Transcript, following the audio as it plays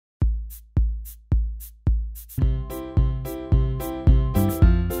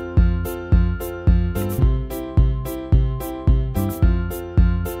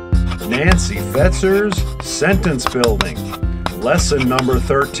Nancy Fetzer's Sentence Building, Lesson number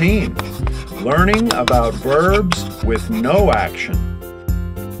 13, Learning about verbs with no action.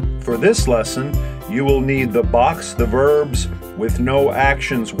 For this lesson, you will need the Box the Verbs with No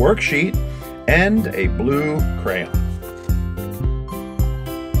Actions worksheet and a blue crayon.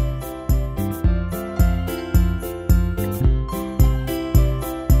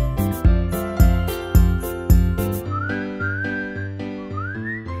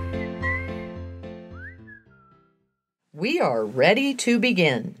 We are ready to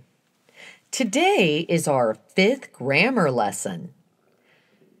begin. Today is our 5th grammar lesson.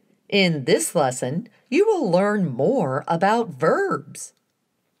 In this lesson, you will learn more about verbs.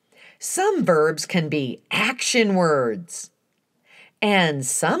 Some verbs can be action words, and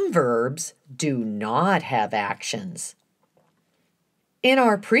some verbs do not have actions. In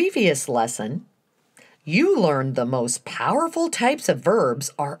our previous lesson, you learned the most powerful types of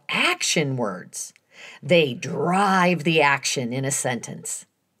verbs are action words. They drive the action in a sentence.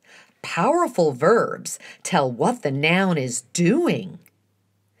 Powerful verbs tell what the noun is doing.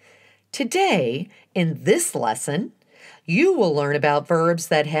 Today, in this lesson, you will learn about verbs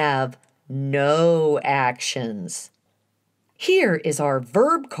that have no actions. Here is our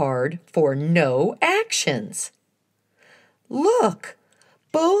verb card for no actions. Look,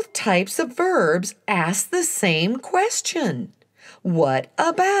 both types of verbs ask the same question. What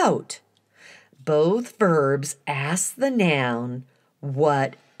about? Both verbs ask the noun,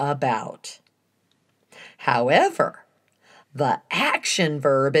 what about? However, the action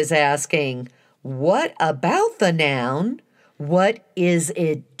verb is asking, what about the noun? What is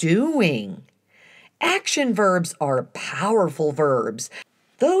it doing? Action verbs are powerful verbs.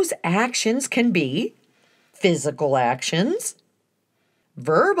 Those actions can be physical actions,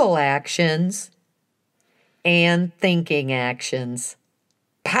 verbal actions, and thinking actions.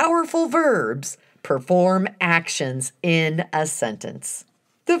 Powerful verbs perform actions in a sentence.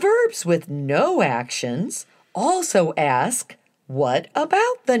 The verbs with no actions also ask, what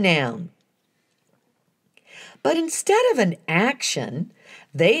about the noun? But instead of an action,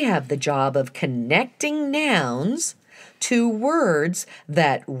 they have the job of connecting nouns to words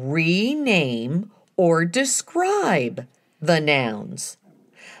that rename or describe the nouns.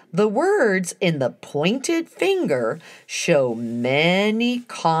 The words in the pointed finger show many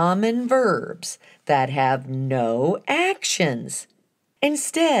common verbs that have no actions.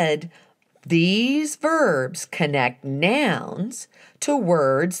 Instead, these verbs connect nouns to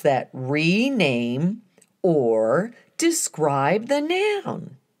words that rename or describe the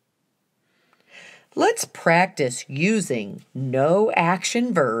noun. Let's practice using no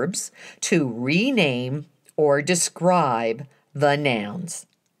action verbs to rename or describe the nouns.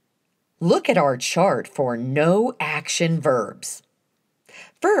 Look at our chart for no action verbs.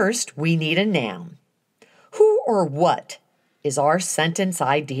 First, we need a noun. Who or what is our sentence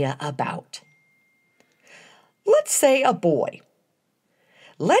idea about? Let's say a boy.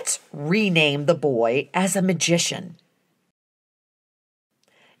 Let's rename the boy as a magician.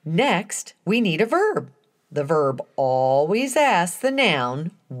 Next, we need a verb. The verb always asks the noun,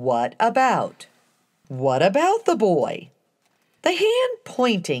 what about? What about the boy? The hand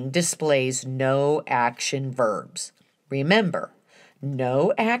pointing displays no action verbs. Remember,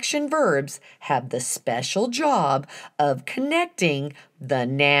 no action verbs have the special job of connecting the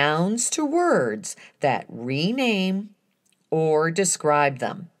nouns to words that rename or describe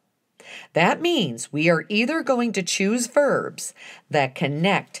them. That means we are either going to choose verbs that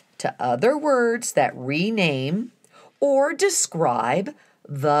connect to other words that rename or describe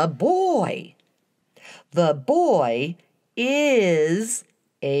the boy. The boy is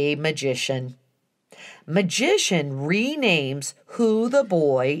a magician. Magician renames who the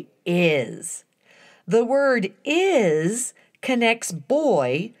boy is. The word is connects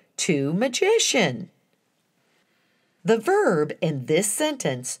boy to magician. The verb in this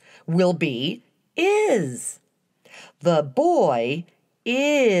sentence will be is. The boy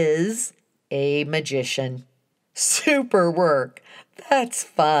is a magician. Super work. That's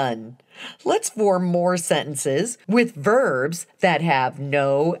fun. Let's form more sentences with verbs that have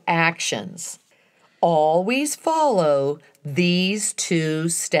no actions. Always follow these 2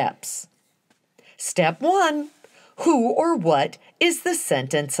 steps. Step 1, who or what is the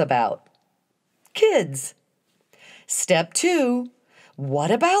sentence about? Kids. Step 2,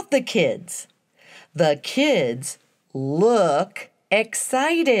 what about the kids? The kids look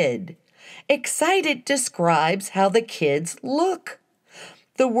excited. Excited describes how the kids look.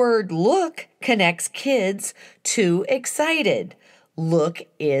 The word look connects kids to excited. Look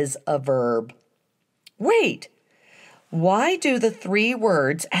is a verb. Wait, Why do the three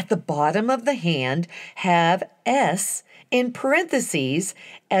words at the bottom of the hand have S in parentheses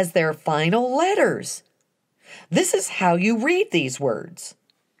as their final letters? This is how you read these words.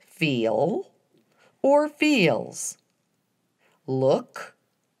 Feel or feels. Look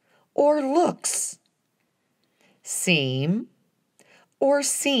or looks. Seem or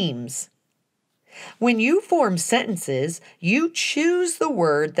seems. When you form sentences, you choose the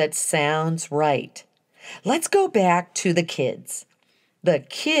word that sounds right. Let's go back to the kids. The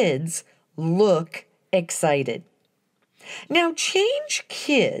kids look excited. Now change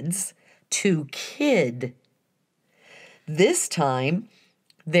kids to kid. This time,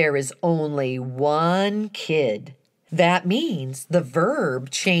 there is only one kid. That means the verb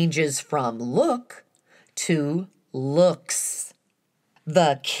changes from look to looks.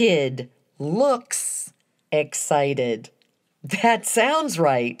 The kid looks excited. That sounds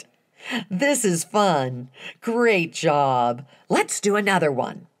right. This is fun. Great job. Let's do another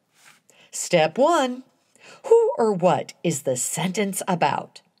one. Step 1. Who or what is the sentence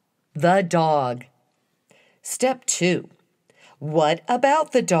about? The dog. Step 2. What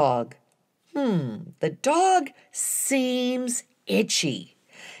about the dog? The dog seems itchy.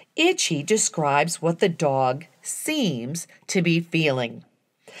 Itchy describes what the dog seems to be feeling.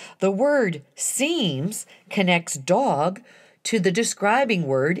 The word seems connects dog to the describing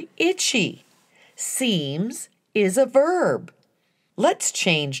word itchy. Seems is a verb. Let's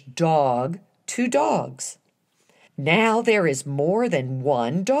change dog to dogs. Now there is more than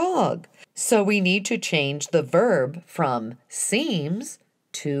one dog, so we need to change the verb from seems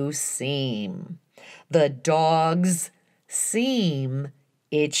to seem. The dogs seem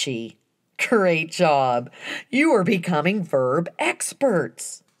itchy. Great job. You are becoming verb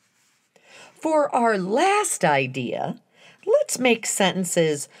experts. For our last idea, let's make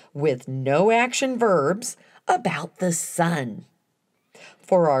sentences with no action verbs about the sun.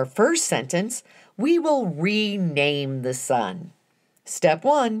 For our first sentence, we will rename the sun. Step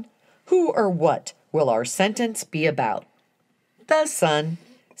 1. Who or what will our sentence be about? The sun.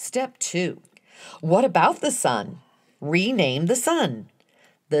 Step 2. What about the sun? Rename the sun.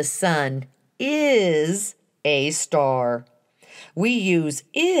 The sun is a star. We use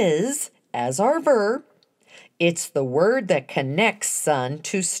is as our verb. It's the word that connects sun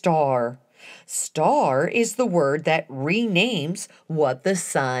to star. Star is the word that renames what the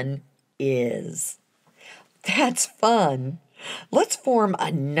sun is. That's fun. Let's form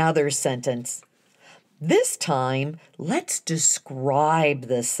another sentence. This time, let's describe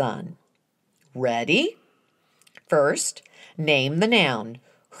the sun. Ready? First, name the noun.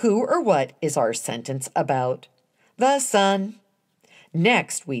 Who or what is our sentence about? The sun.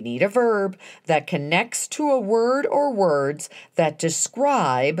 Next, we need a verb that connects to a word or words that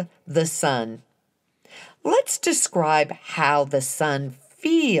describe the sun. Let's describe how the sun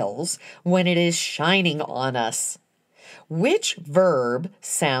feels when it is shining on us. Which verb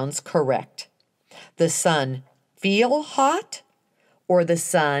sounds correct? The sun feel hot or the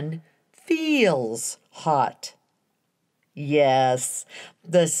sun feels hot? Yes,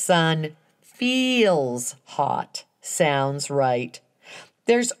 the sun feels hot sounds right.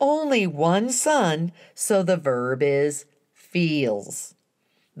 There's only one sun, so the verb is feels.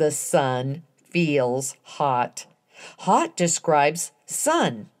 The sun feels hot. Hot describes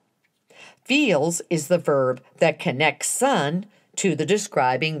sun. Feels is the verb that connects sun to the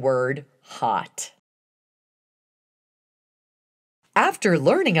describing word hot. After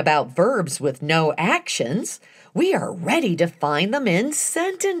learning about verbs with no actions, we are ready to find them in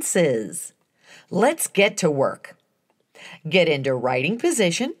sentences. Let's get to work. Get into writing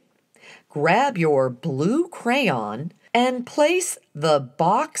position, grab your blue crayon, and place the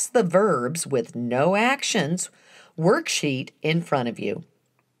Box the Verbs with No Actions worksheet in front of you.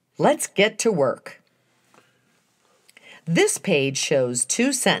 Let's get to work. This page shows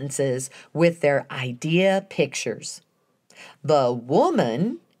two sentences with their idea pictures. The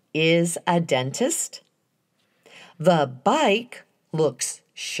woman is a dentist. The bike looks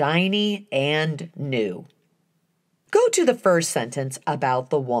shiny and new. Go to the first sentence about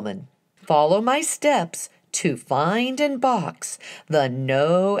the woman. Follow my steps to find and box the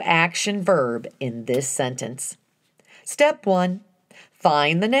no action verb in this sentence. Step 1.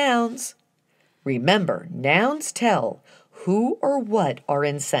 Find the nouns. Remember, nouns tell who or what are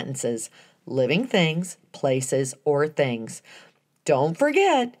in sentences, living things, places, or things. Don't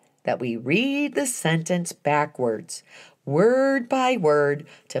forget that we read the sentence backwards, word by word,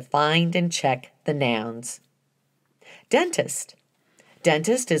 to find and check the nouns. Dentist.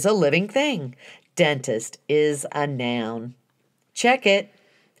 Dentist is a living thing. Dentist is a noun. Check it.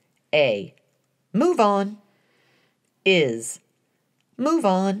 A. Move on. is. Move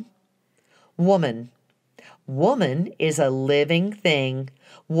on. Woman. Woman is a living thing.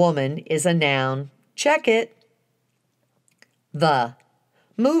 Woman is a noun. Check it. The.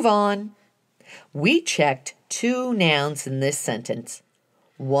 Move on. We checked 2 nouns in this sentence.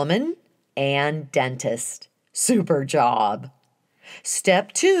 Woman and dentist. Super job.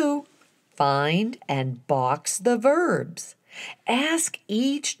 Step 2. Find and box the verbs. Ask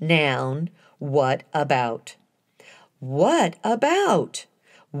each noun, what about? What about?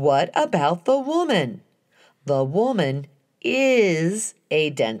 What about the woman? The woman is a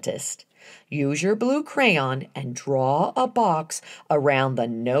dentist. Use your blue crayon and draw a box around the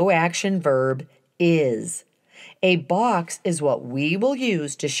no-action verb is. A box is what we will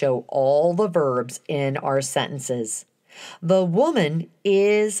use to show all the verbs in our sentences. The woman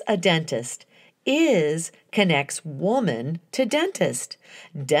is a dentist. Is connects woman to dentist.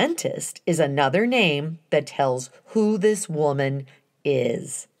 Dentist is another name that tells who this woman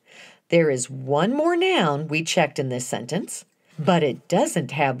is. There is one more noun we checked in this sentence, but it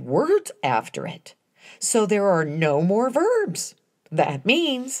doesn't have words after it. So there are no more verbs. That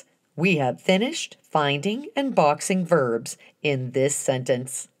means we have finished finding and boxing verbs in this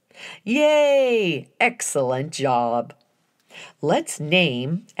sentence. Yay! Excellent job! Let's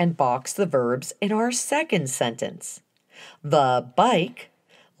name and box the verbs in our second sentence. The bike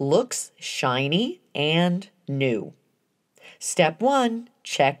looks shiny and new. Step 1,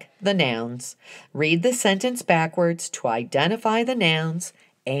 check the nouns. Read the sentence backwards to identify the nouns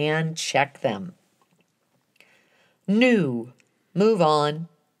and check them. New, move on.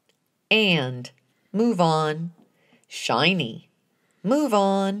 And, move on. Shiny, move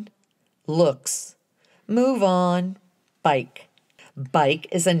on. Looks, move on. Bike. Bike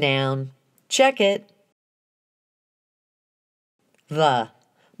is a noun. Check it. The.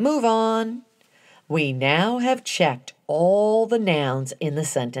 Move on. We now have checked all the nouns in the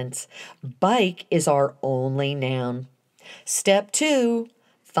sentence. Bike is our only noun. Step 2.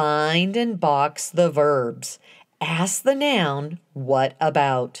 Find and box the verbs. Ask the noun, what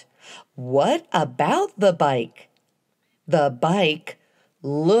about? What about the bike? The bike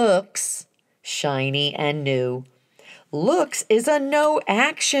looks shiny and new. Looks is a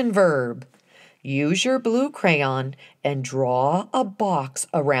no-action verb. Use your blue crayon and draw a box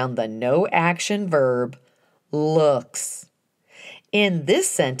around the no-action verb, looks. In this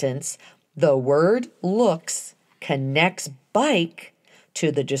sentence, the word looks connects bike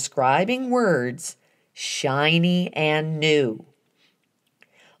to the describing words shiny and new.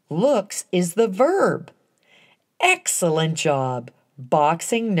 Looks is the verb. Excellent job!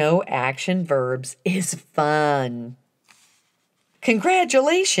 Boxing no-action verbs is fun.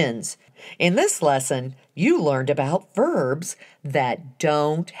 Congratulations! In this lesson, you learned about verbs that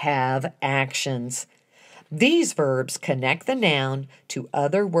don't have actions. These verbs connect the noun to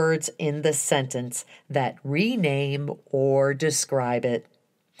other words in the sentence that rename or describe it.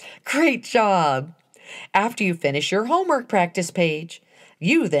 Great job! After you finish your homework practice page,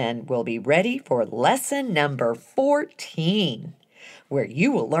 you then will be ready for lesson number 14, where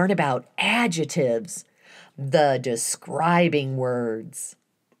you will learn about adjectives, the describing words.